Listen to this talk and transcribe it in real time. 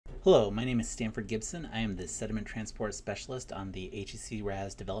Hello, my name is Stanford Gibson. I am the Sediment Transport Specialist on the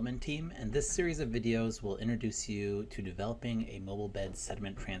HEC-RAS development team, and this series of videos will introduce you to developing a mobile bed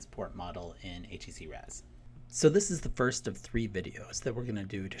sediment transport model in HEC-RAS. So this is the first of 3 videos that we're going to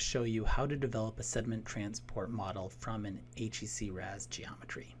do to show you how to develop a sediment transport model from an HEC-RAS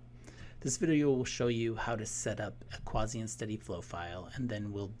geometry. This video will show you how to set up a Quasi-Unsteady flow file, and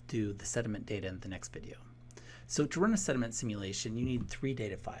then we'll do the sediment data in the next video. So to run a sediment simulation, you need 3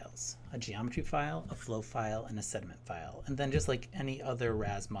 data files: a geometry file, a flow file, and a sediment file. And then just like any other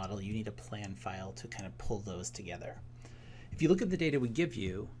RAS model, you need a plan file to kind of pull those together. If you look at the data we give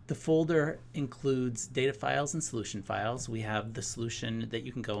you, the folder includes data files and solution files. We have the solution that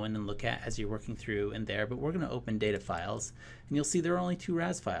you can go in and look at as you're working through in there, but we're going to open data files, and you'll see there are only 2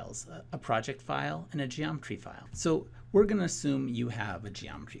 RAS files, a project file and a geometry file. So we're going to assume you have a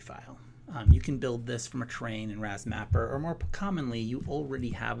geometry file. You can build this from a terrain in RAS Mapper, or more commonly, you already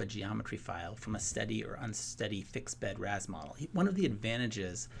have a geometry file from a steady or unsteady fixed bed RAS model. One of the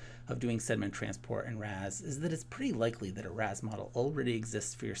advantages of doing sediment transport in RAS is that it's pretty likely that a RAS model already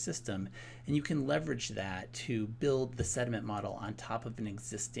exists for your system, and you can leverage that to build the sediment model on top of an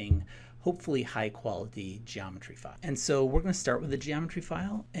existing, hopefully high quality geometry file. And so we're going to start with a geometry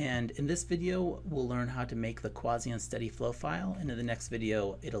file, and in this video we'll learn how to make the Quasi-Unsteady Flow file, and in the next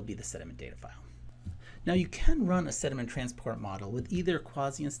video it'll be the sediment data file. Now you can run a sediment transport model with either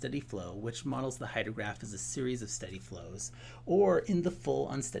Quasi-Unsteady Flow, which models the hydrograph as a series of steady flows, or in the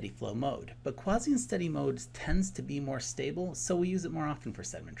full unsteady flow mode. But Quasi-Unsteady mode tends to be more stable, so we use it more often for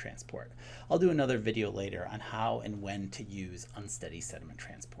sediment transport. I'll do another video later on how and when to use unsteady sediment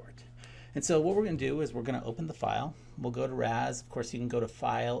transport. And so what we're going to do is we're going to open the file. We'll go to RAS. Of course, you can go to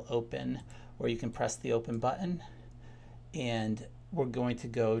File, Open, or you can press the Open button. And we're going to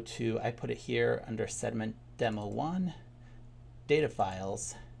go to, I put it here under Sediment Demo 1, Data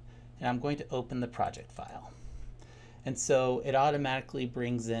Files, and I'm going to open the project file. And so it automatically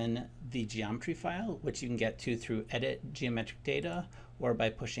brings in the geometry file, which you can get to through Edit Geometric Data or by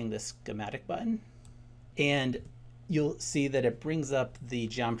pushing the schematic button. And you'll see that it brings up the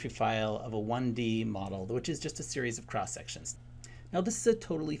geometry file of a 1D model, which is just a series of cross sections. Now this is a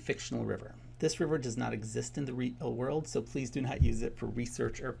totally fictional river. This river does not exist in the real world, so please do not use it for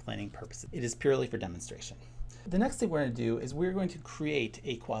research or planning purposes. It is purely for demonstration. The next thing we're going to do is we're going to create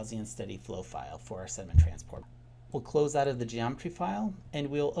a Quasi-Unsteady flow file for our sediment transport. We'll close out of the geometry file and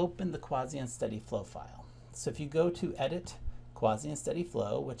we'll open the Quasi-Unsteady flow file. So if you go to Edit Quasi-Unsteady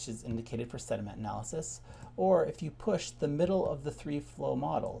Flow, which is indicated for sediment analysis, or if you push the middle of the 3 flow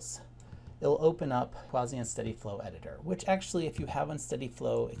models, it'll open up Quasi-Unsteady Flow Editor, which actually, if you have unsteady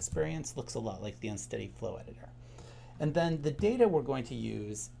flow experience, looks a lot like the Unsteady Flow Editor. And then the data we're going to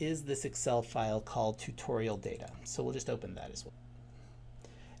use is this Excel file called tutorial data. So we'll just open that as well.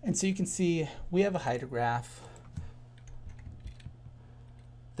 And so you can see we have a hydrograph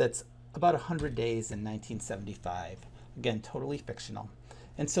that's about 100 days in 1975. Again, totally fictional.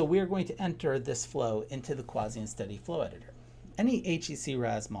 And so we are going to enter this flow into the Quasi-Unsteady Flow Editor. Any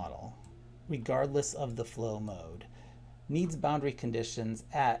HEC-RAS model, regardless of the flow mode, needs boundary conditions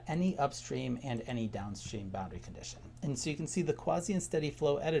at any upstream and any downstream boundary condition. And so you can see the Quasi-Unsteady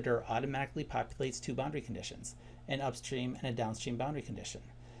Flow Editor automatically populates 2 boundary conditions, an upstream and a downstream boundary condition.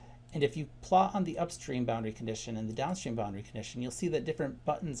 And if you plot on the upstream boundary condition and the downstream boundary condition, you'll see that different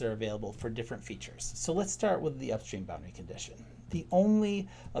buttons are available for different features. So let's start with the upstream boundary condition. The only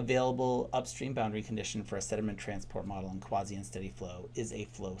available upstream boundary condition for a sediment transport model in Quasi-Unsteady Flow is a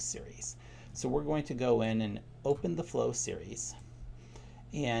flow series. So we're going to go in and open the flow series.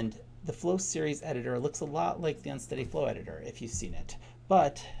 And the flow series editor looks a lot like the Unsteady Flow Editor if you've seen it.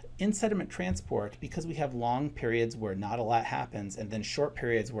 But in sediment transport, because we have long periods where not a lot happens and then short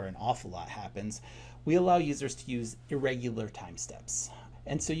periods where an awful lot happens, we allow users to use irregular time steps.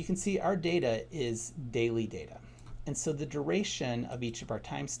 And so you can see our data is daily data. And so the duration of each of our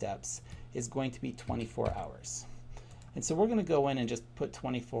time steps is going to be 24 hours. And so we're going to go in and just put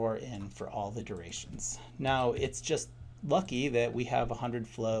 24 in for all the durations. Now it's just lucky that we have 100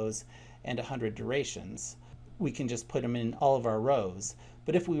 flows and 100 durations. We can just put them in all of our rows.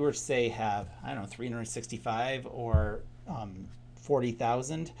 But if we were to say have, I don't know, 365 or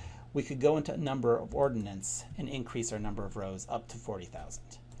 40,000, we could go into number of ordinance and increase our number of rows up to 40,000.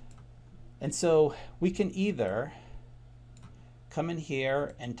 And so we can either come in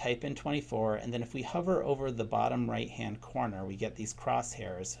here and type in 24, and then if we hover over the bottom right hand corner, we get these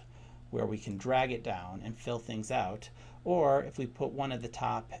crosshairs where we can drag it down and fill things out. Or if we put one at the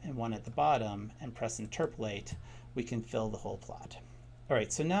top and one at the bottom and press interpolate, we can fill the whole plot. All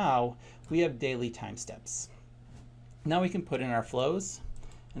right, so now we have daily time steps. Now we can put in our flows,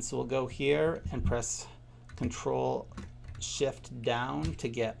 And so we'll go here and press Control Shift down to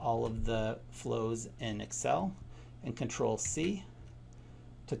get all of the flows in Excel, and Control C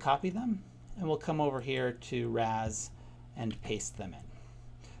to copy them. And we'll come over here to RAS and paste them in.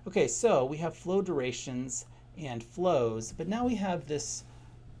 Okay, so we have flow durations and flows, but now we have this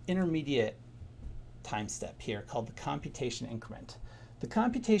intermediate time step here called the computation increment. The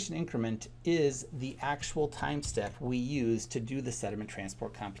computation increment is the actual time step we use to do the sediment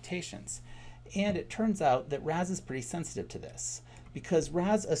transport computations. And it turns out that RAS is pretty sensitive to this, because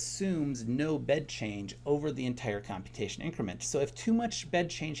RAS assumes no bed change over the entire computation increment. So if too much bed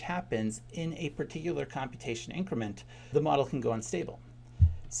change happens in a particular computation increment, the model can go unstable.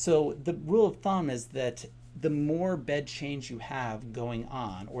 So the rule of thumb is that the more bed change you have going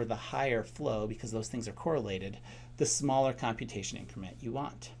on, or the higher flow, because those things are correlated, the smaller computation increment you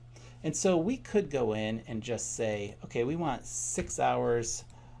want. And so we could go in and just say, okay, we want 6 hours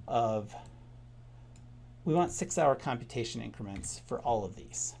of we want 6-hour computation increments for all of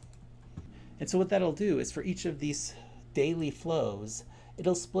these. And so what that'll do is for each of these daily flows,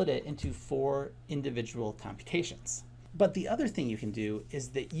 it'll split it into 4 individual computations. But the other thing you can do is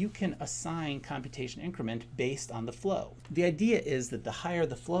that you can assign computation increment based on the flow. The idea is that the higher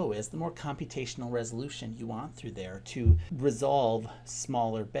the flow is, the more computational resolution you want through there to resolve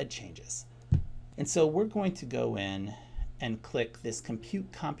smaller bed changes. And so we're going to go in and click this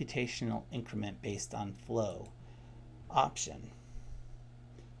Compute Computational Increment Based on Flow option.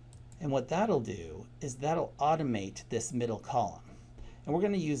 And what that'll do is that'll automate this middle column. And we're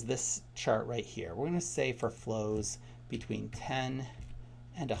going to use this chart right here. We're going to say for flows between 10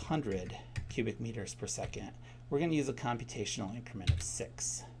 and 100 cubic meters per second, we're going to use a computational increment of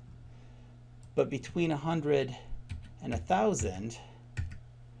 6. But between 100 and 1,000,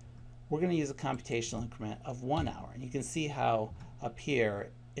 we're going to use a computational increment of 1 hour. And you can see how up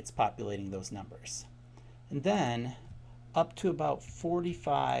here it's populating those numbers. And then up to about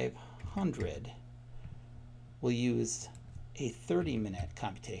 4,500, we'll use a 30-minute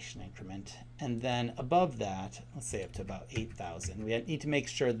computation increment. And then above that, let's say up to about 8,000, we need to make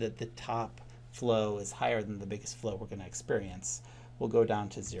sure that the top flow is higher than the biggest flow we're going to experience. We'll go down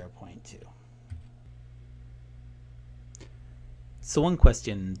to 0.2. So one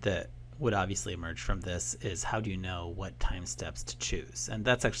question that would obviously emerge from this is, how do you know what time steps to choose? And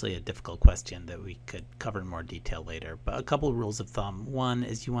that's actually a difficult question that we could cover in more detail later. But a couple of rules of thumb. One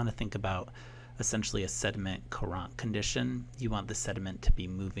is you want to think about essentially a sediment courant condition. You want the sediment to be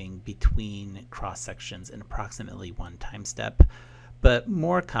moving between cross sections in approximately 1 time step. But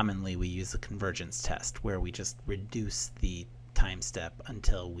more commonly, we use a convergence test where we just reduce the time step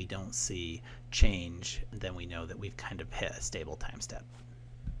until we don't see change, and then we know that we've kind of hit a stable time step.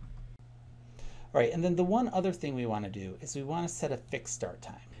 All right, and then the one other thing we want to do is we want to set a fixed start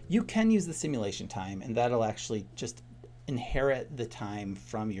time. You can use the simulation time, and that'll actually just inherit the time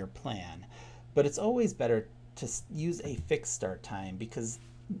from your plan. But it's always better to use a fixed start time, because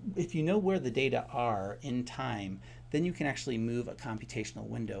if you know where the data are in time, then you can actually move a computational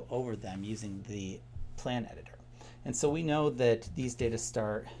window over them using the plan editor. And so we know that these data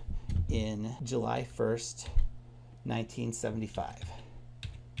start in July 1st, 1975.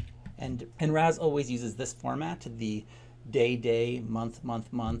 And RAS always uses this format, the day, month,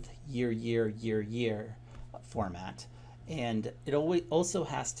 year format. And it always also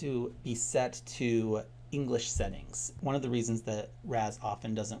has to be set to English settings. One of the reasons that RAS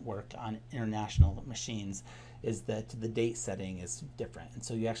often doesn't work on international machines is that the date setting is different. And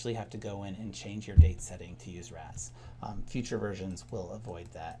so you actually have to go in and change your date setting to use RAS. Future versions will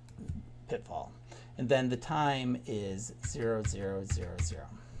avoid that pitfall. And then the time is 0000.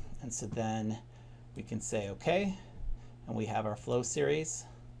 And so then we can say OK, and we have our flow series.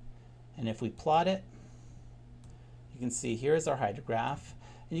 And if we plot it, you can see here's our hydrograph.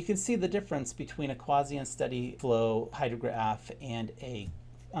 And you can see the difference between a quasi-unsteady flow hydrograph and a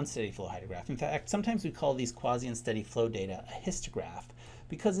unsteady flow hydrograph. In fact, sometimes we call these quasi-unsteady flow data a histograph,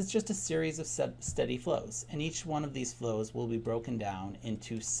 because it's just a series of steady flows. And each one of these flows will be broken down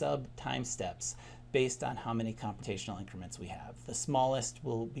into sub-time steps based on how many computational increments we have. The smallest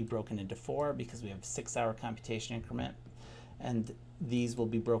will be broken into 4 because we have a 6-hour computation increment, and these will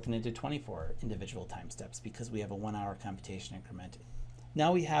be broken into 24 individual time steps because we have a 1-hour computation increment.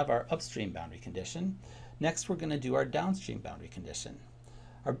 Now we have our upstream boundary condition. Next we're going to do our downstream boundary condition.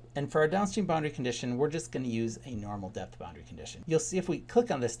 And for our downstream boundary condition, we're just going to use a normal depth boundary condition. You'll see if we click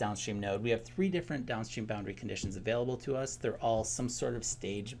on this downstream node, we have 3 different downstream boundary conditions available to us. They're all some sort of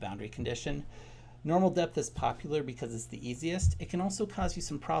stage boundary condition. Normal depth is popular because it's the easiest. It can also cause you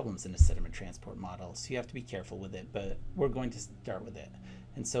some problems in a sediment transport model, so you have to be careful with it, but we're going to start with it.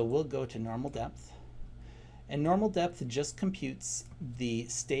 And so we'll go to normal depth. And normal depth just computes the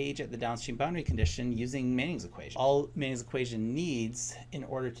stage at the downstream boundary condition using Manning's equation. All Manning's equation needs in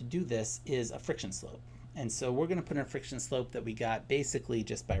order to do this is a friction slope. And so we're going to put in a friction slope that we got basically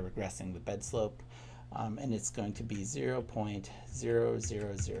just by regressing the bed slope. And it's going to be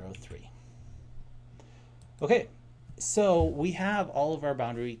 0.0003. Okay, so we have all of our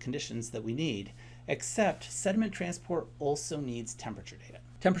boundary conditions that we need, except sediment transport also needs temperature data.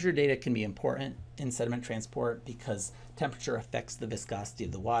 Temperature data can be important in sediment transport because temperature affects the viscosity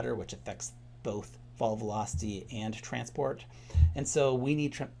of the water, which affects both fall velocity and transport. And so we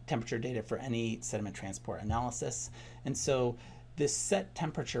need temperature data for any sediment transport analysis. And so this set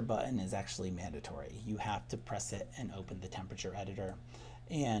temperature button is actually mandatory. You have to press it and open the temperature editor.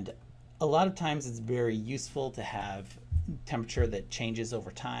 And a lot of times it's very useful to have temperature that changes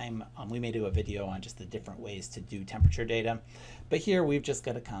over time. We may do a video on just the different ways to do temperature data, but here we've just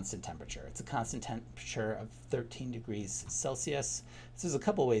got a constant temperature. It's a constant temperature of 13 degrees Celsius. So there's a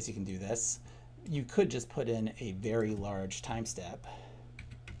couple ways you can do this. You could just put in a very large time step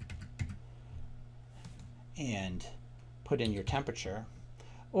and put in your temperature,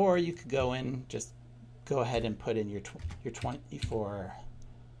 or you could go in, just go ahead and put in your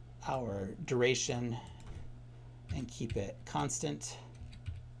 24-hour duration and keep it constant,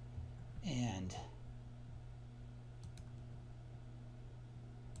 and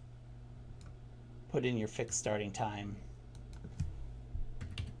put in your fixed starting time,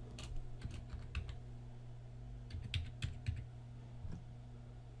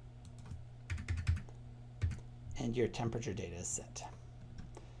 and your temperature data is set.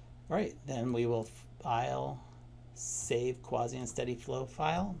 All right, then we will file, save QuasiUnsteady Flow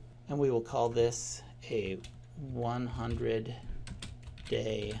file, and we will call this a 100-day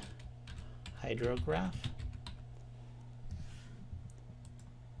hydrograph.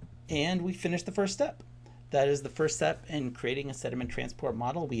 And we finished the first step. That is the first step in creating a sediment transport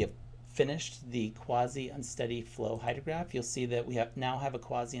model. We have finished the Quasi-Unsteady Flow hydrograph. You'll see that we now have a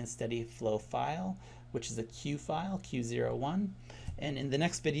Quasi-Unsteady Flow file, which is a Q file, Q01. And in the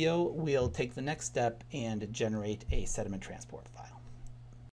next video, we'll take the next step and generate a sediment transport file.